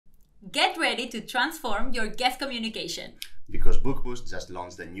Get ready to transform your guest communication. Because Bookboost just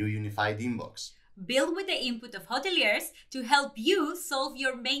launched the new unified inbox. Built with the input of hoteliers to help you solve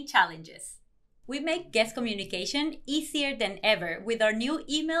your main challenges. We make guest communication easier than ever with our new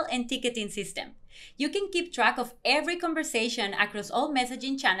email and ticketing system. You can keep track of every conversation across all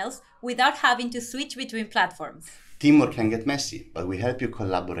messaging channels without having to switch between platforms. Teamwork can get messy, but we help you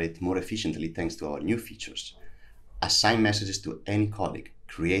collaborate more efficiently thanks to our new features. Assign messages to any colleague,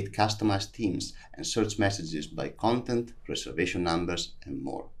 create customized themes, and search messages by content, reservation numbers, and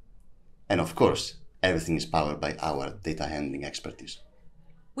more. And of course, everything is powered by our data handling expertise.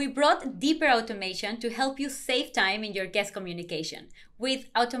 We brought deeper automation to help you save time in your guest communication with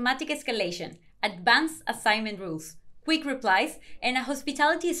automatic escalation, advanced assignment rules, quick replies, and a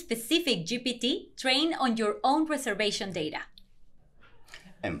hospitality-specific GPT trained on your own reservation data.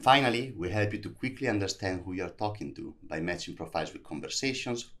 And finally, we help you to quickly understand who you're talking to by matching profiles with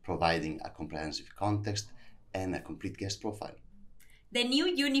conversations, providing a comprehensive context, and a complete guest profile. The new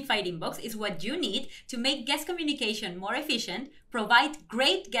unified inbox is what you need to make guest communication more efficient, provide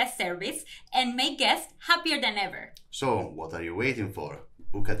great guest service, and make guests happier than ever. So, what are you waiting for?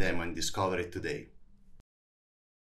 Book a demo and discover it today.